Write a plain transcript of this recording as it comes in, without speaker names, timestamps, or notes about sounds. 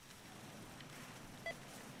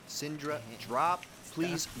Syndra, drop.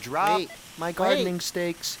 Please drop my gardening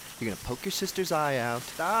stakes. You're gonna poke your sister's eye out.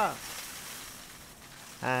 Stop.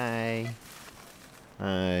 Hi.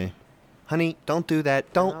 Hi. Honey, don't do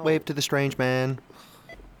that. Don't wave to the strange man.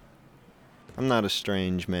 I'm not a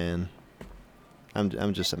strange man.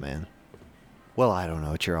 I'm just a man. Well, I don't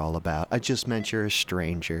know what you're all about. I just meant you're a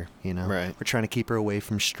stranger, you know? Right. We're trying to keep her away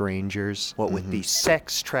from strangers. What with the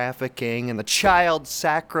sex trafficking and the child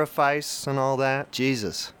sacrifice and all that.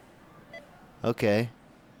 Jesus. Okay.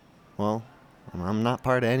 Well, I'm not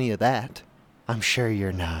part of any of that. I'm sure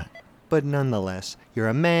you're not. But nonetheless, you're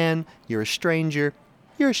a man, you're a stranger,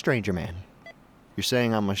 you're a stranger man. You're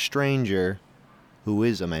saying I'm a stranger who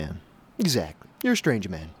is a man. Exactly. You're a stranger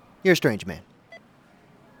man. You're a stranger man.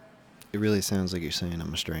 It really sounds like you're saying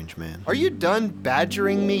I'm a strange man. Are you done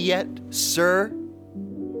badgering me yet, sir?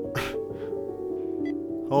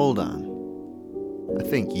 Hold on. I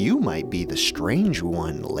think you might be the strange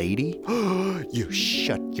one, lady. You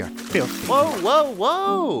shut your filthy...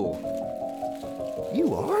 Whoa!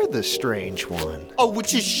 You are the strange one. Oh,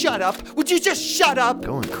 would you shut up? Would you just shut up?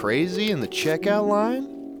 Going crazy in the checkout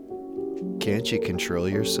line? Can't you control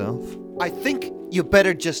yourself? I think you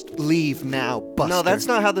better just leave now, Buster. No, that's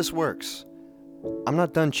not how this works. I'm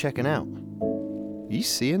not done checking out. You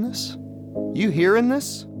seeing this? You hearing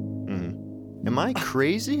this? Am I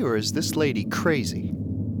crazy or is this lady crazy?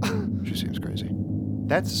 She seems crazy.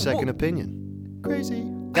 That's a second opinion. Crazy.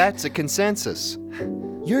 That's a consensus.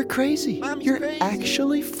 You're crazy. Mommy's You're crazy.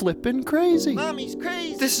 actually flippin' crazy. Mommy's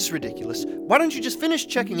crazy. This is ridiculous. Why don't you just finish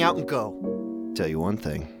checking out and go? Tell you one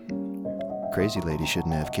thing. Crazy lady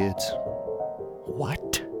shouldn't have kids.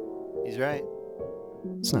 What? He's right.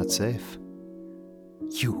 It's not safe.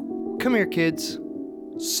 You. Come here, kids.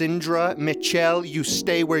 Syndra, Michelle, you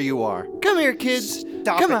stay where you are. Come here, kids.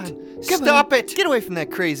 Stop it. Stop it. Get away from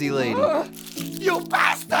that crazy lady. You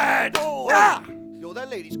bastard! Yo, that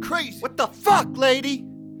lady's crazy. What the fuck, lady?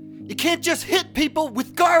 You can't just hit people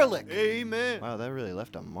with garlic. Amen. Wow, that really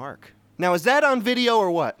left a mark. Now, is that on video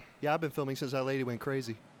or what? Yeah, I've been filming since that lady went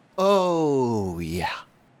crazy. Oh, yeah.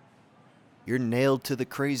 You're nailed to the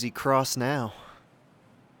crazy cross now.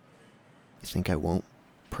 You think I won't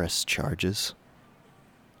press charges?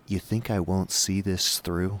 You think I won't see this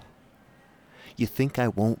through? You think I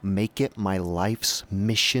won't make it my life's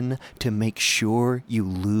mission to make sure you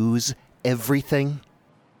lose everything?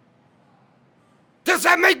 Does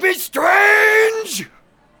that make me strange?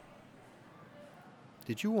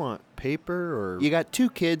 Did you want paper or... You got 2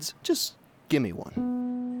 kids, just give me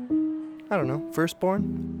one. I don't know,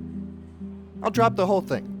 firstborn? I'll drop the whole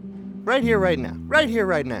thing. Right here, right now. Right here,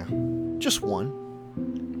 right now. Just one.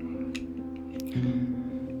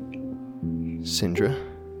 Syndra,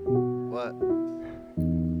 What?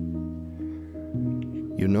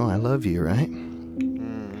 you know I love you, right?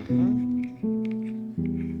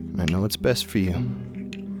 I know what's best for you.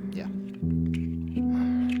 Yeah.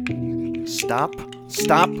 Stop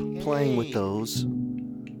playing with those.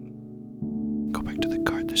 Go back to the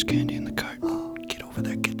cart. There's candy in the cart. Get over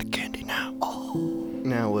there. Get the candy now.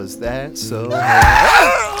 Now, was that so?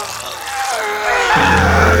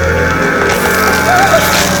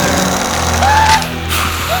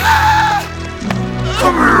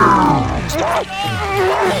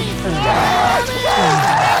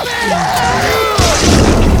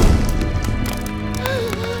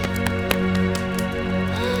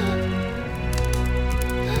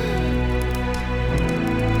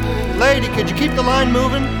 Lady, could you keep the line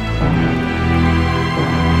moving?